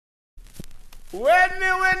When me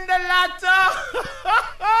win the lotto,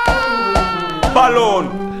 balloon,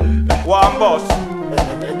 one bus,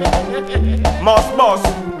 must bus.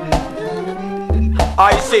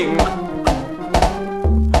 I sing.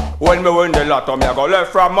 When me win the lotto, me I go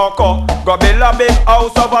left from Moko. Go build a big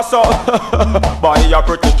house of a so. Buy a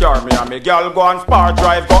pretty car, me and me girl go and spar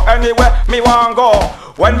drive. Go anywhere me want go.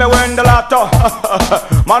 When me win the lotto,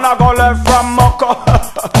 man I go left from Moko.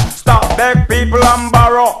 Stop beg people and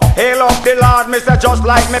borrow. Hail up the Lord, me say just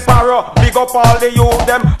like me parrow. Big up all the youth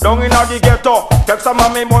them down inna the ghetto. Take some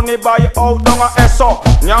of me money buy out down a Esso.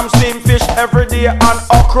 Yam steam fish every day and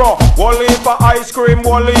okra. One leaf of ice cream,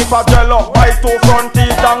 one leaf of jello. Buy 2 front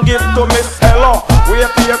teeth and give to Miss Hello. We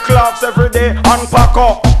pay clocks every day and pack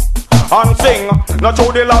up and sing. Not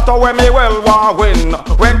through the lotto when me well want win.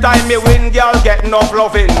 When time me win, girl get enough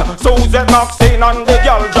loving. Susan Maxine and the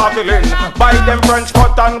girl Jacqueline. Buy them French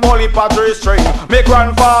cut and bully padre string. Me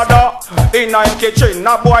grandfather in him kitchen,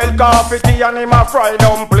 a boiled coffee tea and him a fried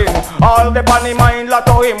dumpling. All the panny mind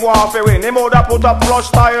lotto him want fi win. Him woulda put up flush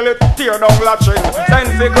toilet, tear down latching.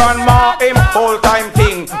 Send fi grandma him whole time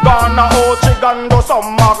thing. Gonna Ochi do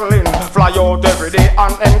some muggling. Fly out every day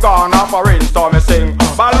and him gonna foreign. So me sing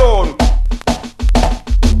balloon,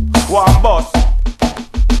 one bus,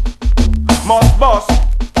 must bus.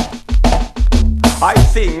 I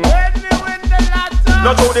sing. when me win the lotto,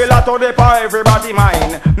 Not through the lotto they for everybody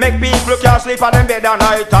mine. Make people can't sleep at them bed at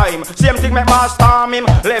night time. Same thing make master him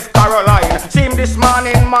left Caroline. See him this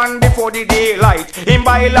morning man before the daylight. Him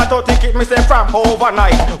buy lotto ticket me say from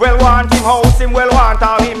overnight. Well want him house him well want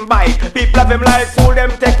all him bike. People have him like fool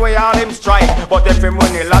them take away all him strike. But if him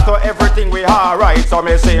win the lotto everything we alright. So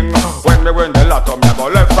me sing. When me win the lotto me go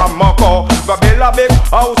left from Moko. Go build a big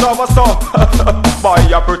house of a so. Buy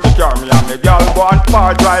a pretty car me and me girl go and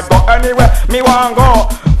far drive. Go anywhere me want go.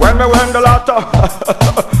 When me win the lotto,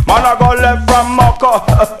 man I go left from Moko.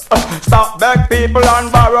 Stop beg people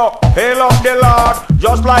and borrow. Hail up the Lord,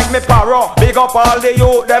 just like me parrow. Big up all the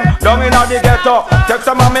youth them down inna the ghetto. Take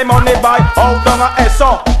some of me money buy out down a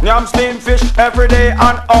Esso. Yam steam fish every day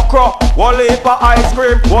and okra. One leaf of ice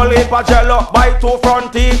cream, one leaf of jello. Buy 2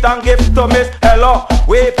 front teeth and give to Miss Hello.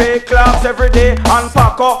 We pay class every day and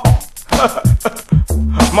pack up.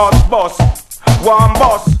 Must bus, one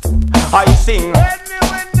bus. I sing. when me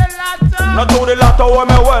win the lotto, Not to the lotto when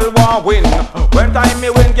me well want win. When time me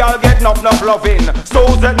win, girl get enough loving.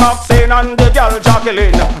 Susan Maxine and the girl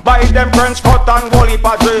Jacqueline. Buy them French cut and bully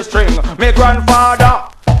padre string. Me grandfather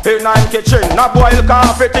in him kitchen, a boiled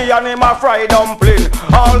coffee tea and him a fried dumpling.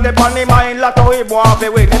 All the panny mind lotto him want fi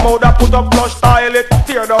win. Him woulda put up flush toilet,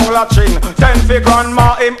 tear down latching. Send fi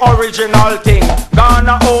grandma him original thing.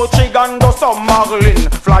 Gonna Ochi do some muggling.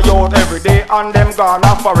 Fly out every day and them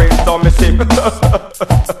gonna foreign. So me sing.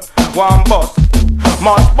 One bus,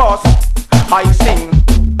 must bus. I sing.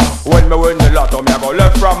 When me win the lotto, me I go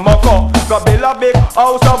left from Moko. Go build a big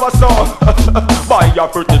house of a so. Buy a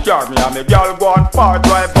pretty car, me and me girl go and far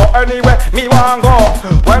drive. Go anywhere me want go.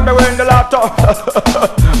 When me win the lotto,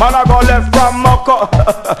 man I go left from Moko.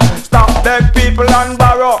 Stop beg people and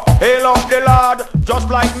borrow. Hail up the Lord, just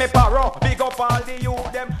like me parrow. Big up all the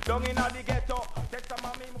youth them down inna the ghetto.